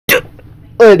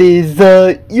What is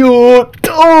you?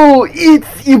 Oh,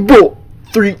 it's your boy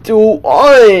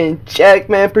 321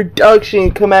 Jackman Production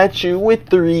come at you with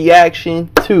the reaction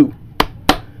to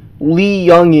Lee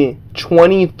Yungin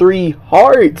 23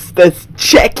 Hearts. Let's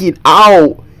check it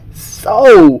out.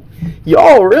 So,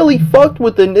 y'all really fucked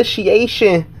with the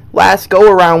initiation last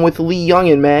go around with Lee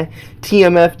Yungin, man.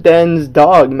 TMF Den's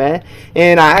dog, man.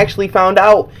 And I actually found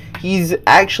out he's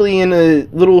actually in a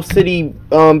little city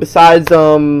besides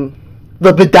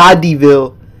the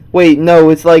Badadiville. Wait, no,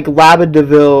 it's like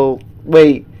Labadaville.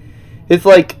 Wait, it's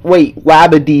like, wait,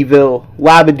 Labadiville,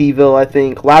 I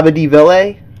think.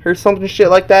 Labadiville or something shit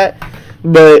like that.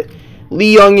 But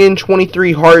Lee Yungin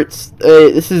 23 Hearts,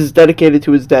 this is dedicated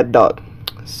to his dead dog.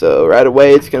 So right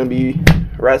away it's gonna be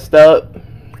rest up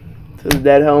to the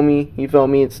dead homie. You feel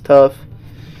me? It's tough.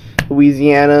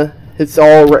 Louisiana. It's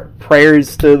all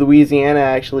prayers to Louisiana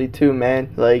actually too,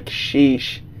 man. Like,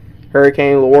 sheesh.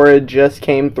 Hurricane Laura just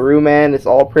came through, man. It's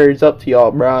all prayers up to y'all,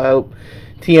 bro. I hope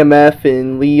TMF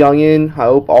and Lee Yungin, I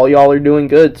hope all y'all are doing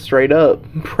good, straight up.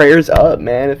 Prayers up,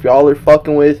 man. If y'all are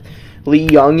fucking with Lee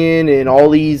Yungin and all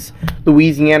these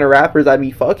Louisiana rappers I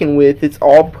be fucking with, it's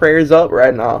all prayers up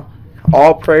right now.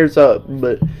 All prayers up.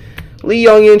 But Lee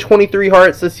Yungin 23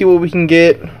 Hearts, let's see what we can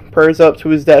get. Prayers up to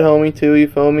his dead homie too, you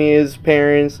feel me? His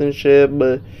parents and shit,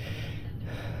 but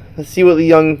let's see what Lee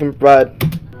Yungin can provide.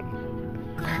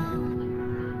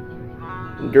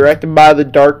 Directed by the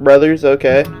Dark Brothers,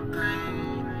 okay.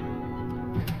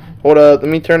 Hold up, let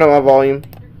me turn up my volume.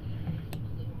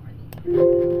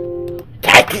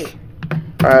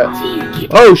 Alright.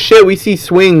 Oh shit, we see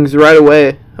swings right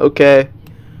away. Okay.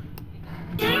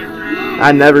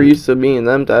 I never used to be in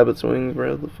them type of swings,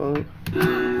 bro. The fuck?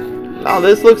 Oh,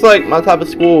 this looks like my type of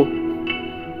school.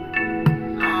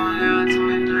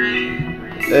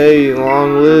 Hey,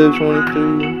 long live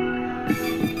 22.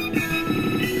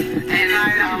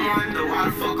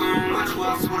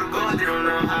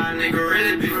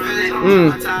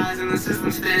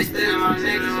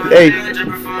 Hey.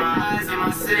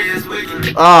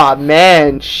 Ah,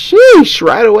 man. Sheesh.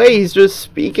 Right away, he's just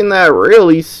speaking that real.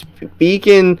 He's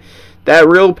speaking that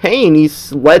real pain.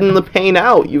 He's letting the pain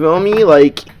out. You feel me?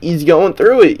 Like, he's going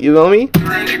through it. You feel me?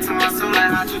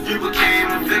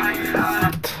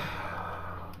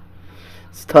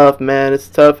 It's tough, man. It's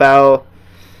tough how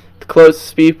the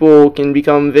closest people can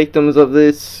become victims of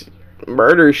this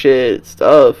murder shit. It's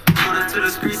tough.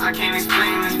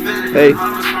 Hey.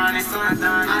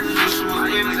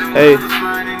 Hey.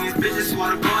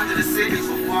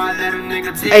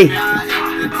 Hey.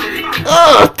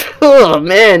 Oh,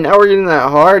 man. Now we're getting that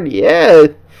hard. Yeah.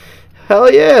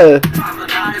 Hell yeah.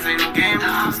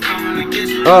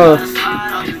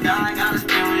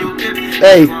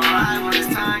 Hey.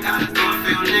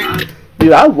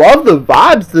 Dude, I love the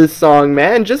vibes of this song,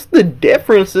 man. Just the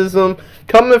differences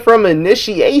coming from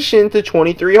initiation to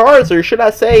 23 Hearts, or should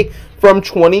I say from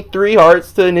 23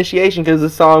 Hearts to initiation, because the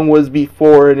song was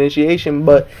before initiation.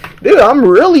 But dude, I'm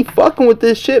really fucking with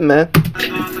this shit, man.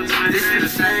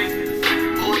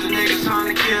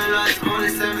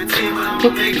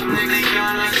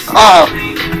 Oh.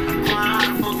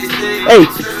 Hey.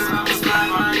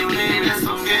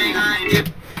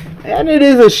 And it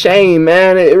is a shame,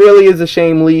 man. It really is a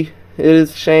shame, Lee. It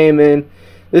is a shame, and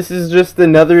this is just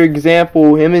another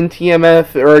example. Him and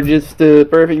TMF are just a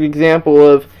perfect example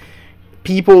of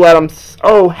people that I'm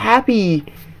so happy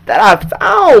that I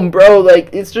found, bro. Like,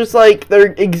 it's just like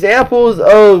they're examples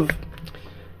of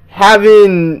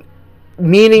having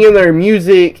meaning in their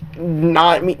music,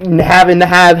 not having to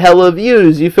have hella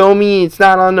views. You feel me? It's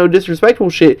not on no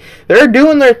disrespectful shit. They're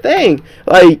doing their thing.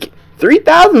 Like,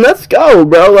 3,000, let's go,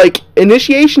 bro. Like,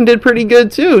 initiation did pretty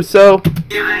good too, so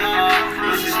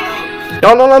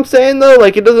y'all know what I'm saying though?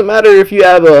 Like, it doesn't matter if you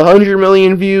have 100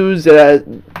 million views,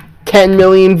 10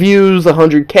 million views,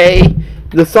 100K.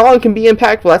 The song can be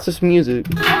impactful. That's just music.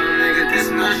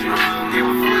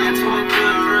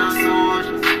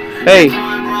 Hey.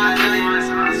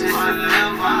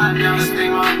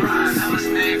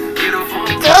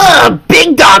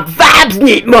 Big dog vibes,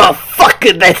 neat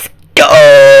motherfucker. Let's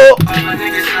go.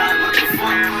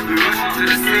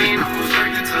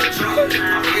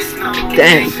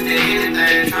 Dang.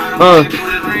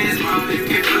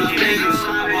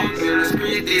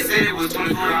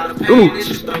 Ooh.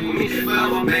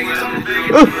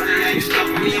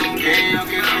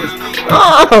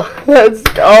 Oh, let's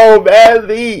go, man.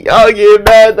 Lee Yungin,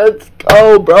 man. Let's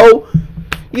go, bro.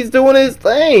 He's doing his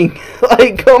thing.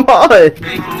 Like, come on.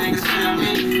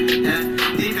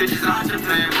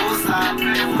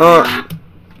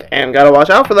 Damn, gotta watch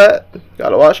out for that.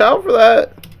 Gotta watch out for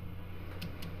that.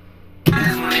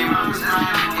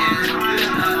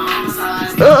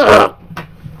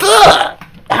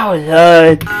 was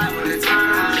hard.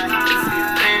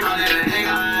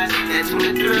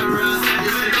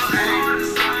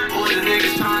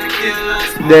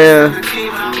 Damn.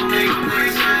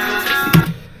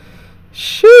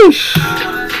 Sheesh.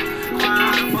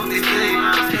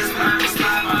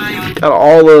 Got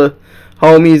all the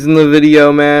homies in the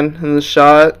video, man, in the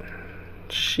shot.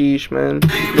 Sheesh, man.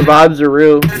 The vibes are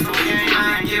real.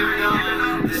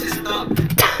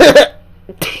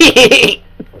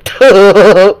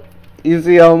 You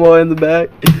see Elmo in the back?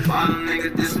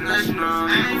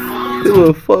 What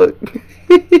the fuck?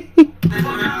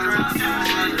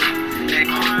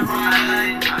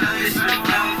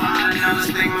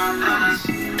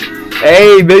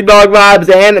 Hey, big dog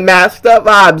vibes and masked up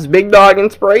vibes. Big dog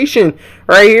inspiration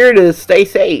right here to stay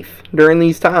safe during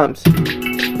these times.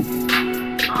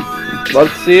 Love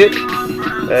to see it.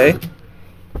 Hey.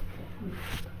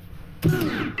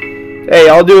 Hey,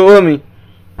 y'all do it with me.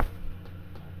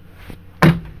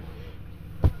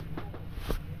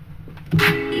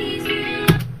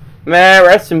 Man,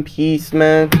 rest in peace,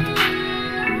 man.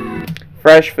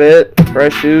 Fresh fit,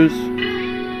 fresh shoes.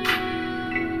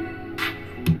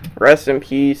 Rest in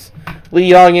peace.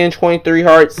 Yungin, 23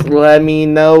 hearts. Let me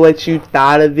know what you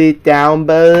thought of it down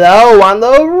below on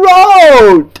the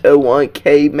road to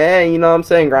 1K, man. You know what I'm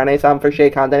saying? Grind anytime for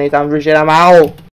shit, content anytime for shit. I'm out.